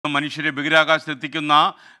മനുഷ്യരെ ബഹിരാകാശത്തെത്തിക്കുന്ന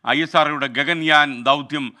ISROയുടെ ഗഗൻയാൻ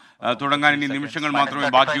ദൗത്യം തുടങ്ങാൻ ഇനി നിമിഷങ്ങൾ മാത്രമേ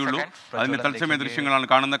ബാക്കിയുള്ളൂ. അതിന്റെ തത്സമയ ദൃശ്യങ്ങളാണ്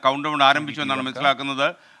കാണുന്നത്. കൗണ്ട് ഡൗൺ ആരംഭിച്ചു എന്നാണ് മനസ്സിലാക്കുന്നത്.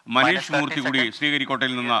 മനീഷ് മൂർത്തി കൂടി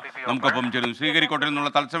ശ്രീഹരിക്കോട്ടയിൽ നിന്ന് നമുക്കൊപ്പം ചേരുന്നു. ശ്രീഹരിക്കോട്ടയിൽ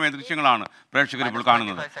നിന്നുള്ള തത്സമയ ദൃശ്യങ്ങളാണ് പ്രേക്ഷകർ ഇപ്പോൾ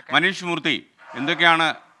കാണുന്നത്. മനീഷ് മൂർത്തി, എന്തൊക്കെയാണ്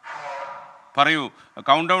പറയൂ,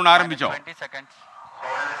 കൗണ്ട് ഡൗൺ ആരംഭിച്ചോ?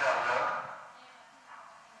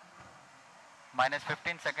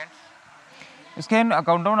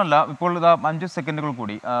 കൗണ്ട് ഡൗൺ അല്ല, ഇപ്പോൾ ഇതാ 5 സെക്കൻഡുകൾ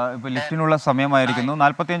കൂടി ഇപ്പോൾ ലിഫ്റ്റിനുള്ള സമയമായിരിക്കുന്നു.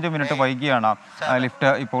 45 മിനിറ്റ് വൈകിയാണ് ലിഫ്റ്റ്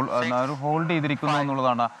ഇപ്പോൾ ഹോൾഡ് ചെയ്തിരിക്കുന്നു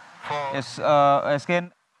എന്നുള്ളതാണ്.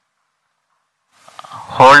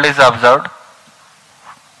 Hold is observed.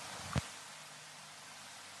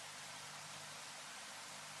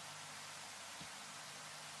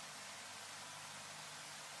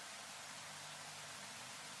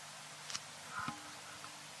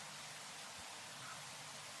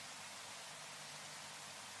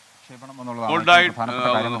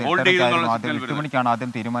 എട്ട് മണിക്കാണ്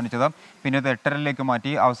ആദ്യം തീരുമാനിച്ചത്, പിന്നെ അത് 8:30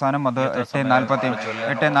 മാറ്റി, അവസാനം അത്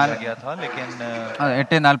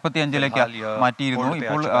 8:45 മാറ്റിയിരുന്നു.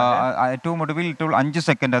 ഇപ്പോൾ ഏറ്റവും ഒടുവിൽ 5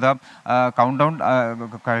 സെക്കൻഡ്, അത് കൗണ്ട് ഡൗൺ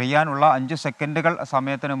കഴിയാനുള്ള 5 സെക്കൻഡുകൾ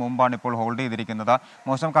സമയത്തിന് മുമ്പാണ് ഇപ്പോൾ ഹോൾഡ് ചെയ്തിരിക്കുന്നത്.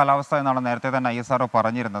 മോശം കാലാവസ്ഥ എന്നാണ് നേരത്തെ തന്നെ ISRO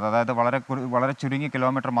പറഞ്ഞിരുന്നത്. അതായത് വളരെ ചുരുങ്ങിയ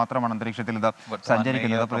കിലോമീറ്റർ മാത്രമാണ് അന്തരീക്ഷത്തിൽ ഇത്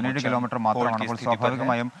സഞ്ചരിക്കുന്നത്, 17 കിലോമീറ്റർ മാത്രമാണ്. അപ്പോൾ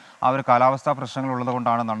സ്വാഭാവികമായും ആ ഒരു കാലാവസ്ഥാ പ്രശ്നങ്ങൾ ഉള്ളത്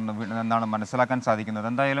കൊണ്ടാണ് എന്നാണ് മനസ്സിലാക്കാൻ സാധിക്കുന്നത്.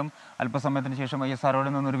 എന്തായാലും അല്പസമയത്തിന് ശേഷം ISROയിൽ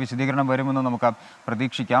നിന്നൊരു വിശദീകരണം വരുമെന്ന് നമുക്ക്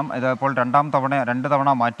പ്രതീക്ഷിക്കാം. ഇതിപ്പോൾ 2 തവണ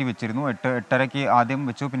മാറ്റി വെച്ചിരുന്നു. 8:30 ആദ്യം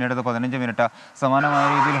വെച്ചു, പിന്നീട് 15 മിനിറ്റ് സമാനമായ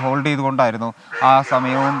രീതിയിൽ ഹോൾഡ് ചെയ്തുകൊണ്ടായിരുന്നു ആ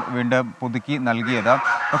സമയവും വീണ്ടും പുതുക്കി നൽകിയത്.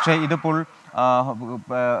 പക്ഷേ ഇതിപ്പോൾ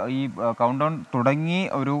ഈ കൗണ്ട് ഡൗൺ തുടങ്ങി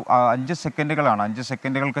ഒരു 5 സെക്കൻഡുകളാണ്, 5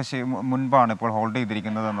 സെക്കൻഡുകൾക്ക് മുൻപാണ് ഇപ്പോൾ ഹോൾഡ്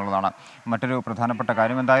ചെയ്തിരിക്കുന്നത് എന്നുള്ളതാണ് മറ്റൊരു പ്രധാനപ്പെട്ട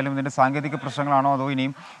കാര്യം. എന്തായാലും ഇതിൻ്റെ സാങ്കേതിക പ്രശ്നങ്ങളാണോ അതോ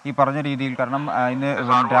ഇനിയും ഈ പറഞ്ഞ രീതിയിൽ, കാരണം ഇന്ന്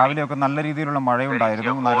രാവിലെയൊക്കെ നല്ല രീതിയിലുള്ള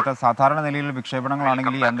മഴയുണ്ടായിരുന്നു. നേരത്തെ സാധാരണ നിലയിലുള്ള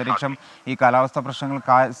വിക്ഷേപണങ്ങളാണെങ്കിൽ ഈ അന്തരീക്ഷം ഈ കാലാവസ്ഥാ പ്രശ്നങ്ങൾ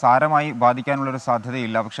സാരമായി ബാധിക്കാനുള്ളൊരു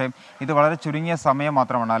സാധ്യതയില്ല. പക്ഷേ ഇത് വളരെ ചുരുങ്ങിയ സമയം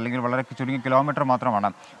മാത്രമാണ്, അല്ലെങ്കിൽ വളരെ ചുരുങ്ങിയ കിലോമീറ്റർ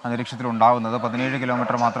മാത്രമാണ് അന്തരീക്ഷത്തിൽ ഉണ്ടാകുന്നത്. 17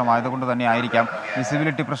 കിലോമീറ്റർ മാത്രമായതുകൊണ്ട് തന്നെ ആയിരിക്കാം,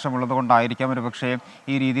 വിസിബിലിറ്റി പ്രശ്നമുള്ളത് കൊണ്ടായിരിക്കാം ഒരു പക്ഷേ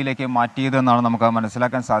ഈ രീതിയിലേക്ക് മാറ്റിയതെന്നാണ് നമുക്ക്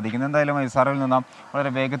മനസ്സിലാക്കാൻ സാധിക്കുന്നത്. എന്തായാലും ISROയിൽ നിന്ന് വളരെ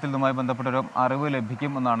വേഗത്തിൽ ഇതുമായി ബന്ധപ്പെട്ടൊരു അറിവ്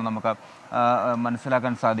ലഭിക്കും എന്നാണ് നമുക്ക്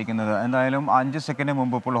മനസ്സിലാക്കാൻ സാധിക്കുന്നത്. എന്തായാലും 5 സെക്കൻഡ്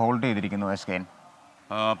മുമ്പ് ഇപ്പോൾ ഹോൾഡ് ചെയ്തിരിക്കുന്നു.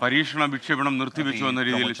 പരീക്ഷണ വിക്ഷേപണം നിർത്തിവെച്ചു എന്ന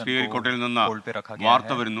രീതിയിൽ ശ്രീഹരിക്കോട്ടയിൽ നിന്ന്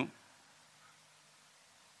വാർത്ത വരുന്നു.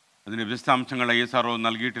 അതിൻ്റെ വിശദാംശങ്ങൾ ISRO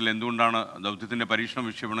നൽകിയിട്ടില്ല. എന്തുകൊണ്ടാണ് ദൗത്യത്തിൻ്റെ പരീക്ഷണ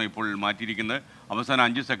വിക്ഷേപണം ഇപ്പോൾ മാറ്റിയിരിക്കുന്നത്? അവസാനം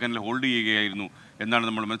 5 സെക്കൻഡിൽ ഹോൾഡ് ചെയ്യുകയായിരുന്നു എന്നാണ്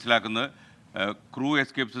നമ്മൾ മനസ്സിലാക്കുന്നത്. ക്രൂ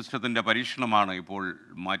എസ്കേപ്പ് സിസ്റ്റത്തിൻ്റെ പരീക്ഷണമാണ് ഇപ്പോൾ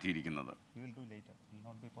മാറ്റിയിരിക്കുന്നത്.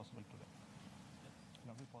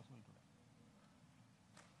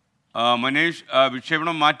 മനീഷ്,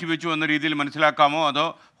 വിക്ഷേപണം മാറ്റിവെച്ചു എന്ന രീതിയിൽ മനസ്സിലാക്കാമോ അതോ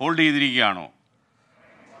ഹോൾഡ് ചെയ്തിരിക്കുകയാണോ?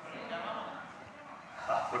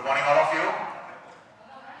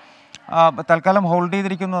 തൽക്കാലം ഹോൾഡ്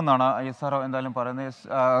ചെയ്തിരിക്കുന്നു എന്നാണ് ISRO എന്തായാലും പറയുന്നത്.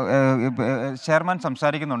 ചെയർമാൻ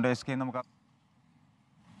സംസാരിക്കുന്നുണ്ട്. നമുക്ക്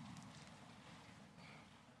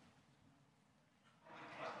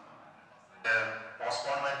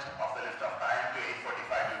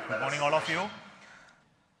Good morning, all of you.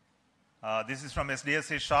 This is from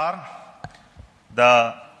SDSC-SHAR.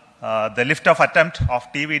 The lift-off attempt of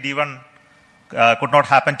TVD-1 could not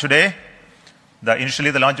happen today.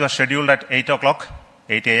 Initially, the launch was scheduled at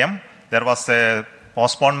 8 a.m. There was a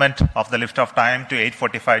postponement of the lift-off time to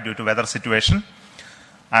 8:45 due to weather situation.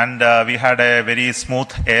 And we had a very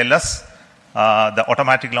smooth ALS, the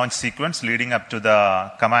automatic launch sequence leading up to the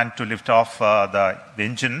command to lift off the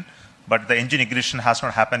engine. But the engine ignition has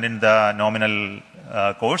not happened in the nominal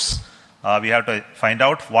course. We have to find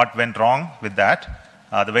out what went wrong with that.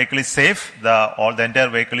 The vehicle is safe. The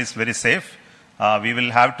entire vehicle is very safe. We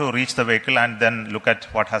will have to reach the vehicle and then look at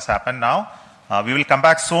what has happened now. We will come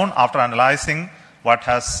back soon after analyzing what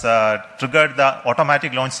has triggered the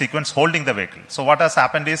automatic launch sequence holding the vehicle. So what has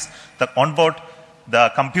happened is the onboard, the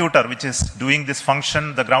computer which is doing this function,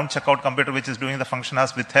 the ground checkout computer which is doing the function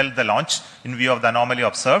has withheld the launch in view of the anomaly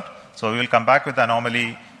observed. So we will come back with the anomaly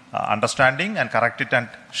understanding and correct it and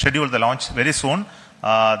schedule the launch very soon.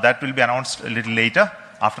 That will be announced a little later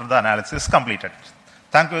after the analysis is completed.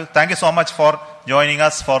 Thank you so much for joining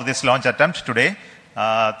us for this launch attempt today.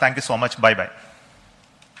 Thank you so much. Bye-bye.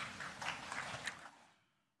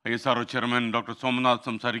 ISRO chairman doctor Somnath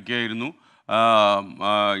സംസാരിക്കുകയായിരുന്നു.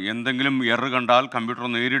 എന്തെങ്കിലും error കണ്ടാൽ computer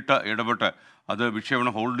നേരിട്ട് ഇടപെട്ട് അത്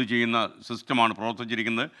വിക്ഷേപണം hold ചെയ്യുന്ന സിസ്റ്റമാണ്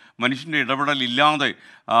പ്രവർത്തിച്ചിരിക്കുന്നത്. മനുഷ്യൻ്റെ ഇടപെടലില്ലാതെ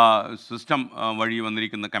സിസ്റ്റം വഴി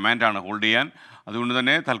വന്നിരിക്കുന്ന കമാൻഡാണ് ഹോൾഡ് ചെയ്യാൻ. അതുകൊണ്ട്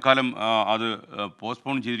തന്നെ തൽക്കാലം അത്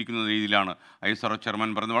പോസ്റ്റ്പോൺ ചെയ്തിരിക്കുന്ന രീതിയിലാണ് ISRO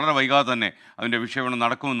ചെയർമാൻ പറഞ്ഞത്. വളരെ വൈകാതെ തന്നെ അതിൻ്റെ വിക്ഷേപണം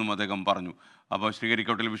നടക്കുമെന്നും അദ്ദേഹം പറഞ്ഞു. അപ്പോൾ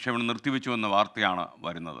ശ്രീഹരിക്കോട്ടയിൽ വിക്ഷേപണം നിർത്തിവെച്ചു എന്ന വാർത്തയാണ്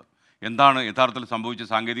വരുന്നത്. എന്താണ് യഥാർത്ഥത്തിൽ സംഭവിച്ച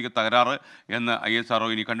സാങ്കേതിക തകരാറ് എന്ന് ISRO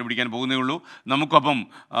ഇനി കണ്ടുപിടിക്കാൻ പോകുന്നേ ഉള്ളൂ. നമുക്കൊപ്പം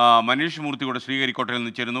മനീഷ് മൂർത്തി കൂടെ ശ്രീഹരിക്കോട്ടയിൽ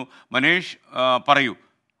നിന്ന് ചേരുന്നു. മനീഷ്, പറയൂ.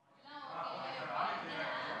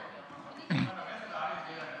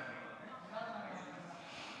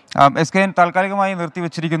 SKN താൽക്കാലികമായി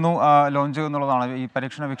നിർത്തിവെച്ചിരിക്കുന്നു ലോഞ്ച് എന്നുള്ളതാണ്, ഈ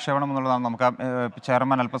പരീക്ഷണ വിക്ഷേപണം എന്നുള്ളതാണ് നമുക്ക്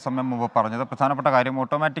ചെയർമാൻ അല്പസമയം മുമ്പ് പറഞ്ഞത്. പ്രധാനപ്പെട്ട കാര്യം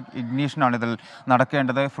ഓട്ടോമാറ്റിക് ഇഗ്നീഷനാണ് ഇതിൽ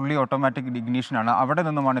നടക്കേണ്ടത്. Fully automatic ഇഗ്നീഷനാണ്. അവിടെ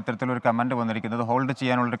നിന്നുമാണ് ഇത്തരത്തിലൊരു കമാൻഡ് വന്നിരിക്കുന്നത്. ഹോൾഡ്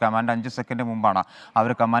ചെയ്യാനുള്ളൊരു കമാൻഡ് 5 സെക്കൻഡ് മുമ്പാണ് ആ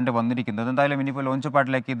ഒരു കമാൻഡ് വന്നിരിക്കുന്നത്. എന്തായാലും ഇനിയിപ്പോൾ ലോഞ്ച്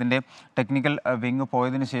പാഡിലേക്ക് ഇതിൻ്റെ ടെക്നിക്കൽ വിങ്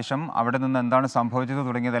പോയതിനു ശേഷം അവിടെ നിന്ന് എന്താണ് സംഭവിച്ചത്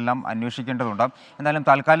തുടങ്ങിയതെല്ലാം അന്വേഷിക്കേണ്ടതുണ്ട്. എന്തായാലും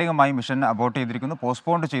താൽക്കാലികമായി മിഷൻ അബോർട്ട് ചെയ്തിരിക്കുന്നു,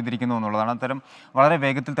 പോസ്റ്റ്പോണ്ട് ചെയ്തിരിക്കുന്നു എന്നുള്ളതാണ്. അത്തരം വളരെ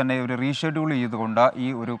വേഗത്തിൽ തന്നെ ഒരു റീഷെഡ്യൂൾ ചെയ്തുകൊണ്ട് ഈ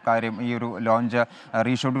ഒരു കാര്യം, ഈ ഒരു ലോഞ്ച്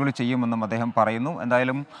റീഷെഡ്യൂൾ ചെയ്യുമെന്നും അദ്ദേഹം പറയുന്നു.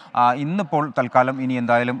 എന്തായാലും ഇന്നിപ്പോൾ തൽക്കാലം ഇനി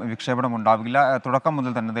എന്തായാലും വിക്ഷേപണം ഉണ്ടാവില്ല. തുടക്കം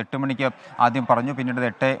മുതൽ തന്നെ 8 മണിക്ക് ആദ്യം പറഞ്ഞു, പിന്നീട്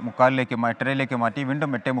 8:45 മാറ്റി, വീണ്ടും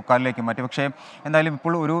 8:45 മാറ്റി. പക്ഷേ എന്തായാലും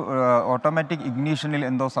ഇപ്പോൾ ഒരു ഓട്ടോമാറ്റിക് ഇഗ്നീഷനിൽ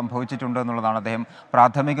എന്തോ സംഭവിച്ചിട്ടുണ്ട് എന്നുള്ളതാണ് അദ്ദേഹം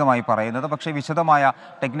പ്രാഥമികമായി പറയുന്നത്. പക്ഷേ വിശദമായ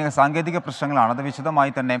സാങ്കേതിക പ്രശ്നങ്ങളാണ്, അത്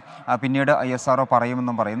വിശദമായി തന്നെ പിന്നീട് ISRO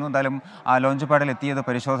പറയുമെന്നും പറയുന്നു. എന്തായാലും ലോഞ്ച് പാഡിൽ എത്തിയത്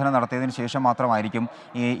പരിശോധന നടത്തിയതിന് ശേഷം മാത്രമായിരിക്കും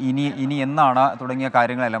ഇനി എന്നാണ് തുടങ്ങിയ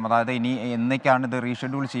കാര്യങ്ങളെല്ലാം, അതായത് ഇനി എന്നേക്കാണ് ഇത്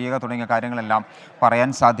റീഷെഡ്യൂൾ ചെയ്യുക തുടങ്ങിയ കാര്യങ്ങളെല്ലാം പറയാൻ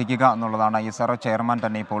സാധിക്കുക എന്നുള്ളതാണ് ISRO ചെയർമാൻ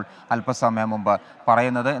തന്നെ ഇപ്പോൾ അല്പസമയം മുമ്പ്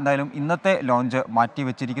പറയുന്നത്. എന്തായാലും ഇന്നത്തെ ലോഞ്ച്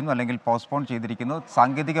മാറ്റിവെച്ചിരിക്കുന്നു, അല്ലെങ്കിൽ പോസ്റ്റ്പോൺ ചെയ്തിരിക്കുന്നു.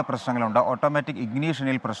 സാങ്കേതിക പ്രശ്നങ്ങളുണ്ട്, ഓട്ടോമാറ്റിക്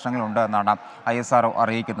ഇഗ്നീഷനിൽ പ്രശ്നങ്ങളുണ്ട് എന്നാണ് ISRO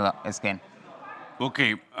അറിയിക്കുന്നത്. SKN. Okay,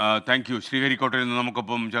 thank you. ശ്രീഹരിക്കോട്ടയിൽ നിന്ന്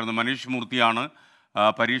നമുക്കൊപ്പം ചേർന്ന് മനീഷ് മൂർത്തിയാണ്.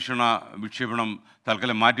 പരീക്ഷണ വിക്ഷേപണം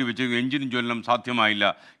തൽക്കാലം മാറ്റിവെച്ച് എഞ്ചിൻ ജ്വലനം സാധ്യമായില്ല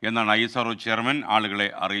എന്നാണ് ISRO ചെയർമാൻ ആളുകളെ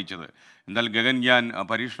അറിയിച്ചത്. എന്നാൽ ഗഗൻയാൻ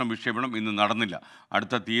പരീക്ഷണ വിക്ഷേപണം ഇന്ന് നടന്നില്ല.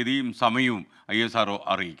 അടുത്ത തീയതിയും സമയവും ISRO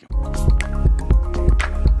അറിയിക്കും.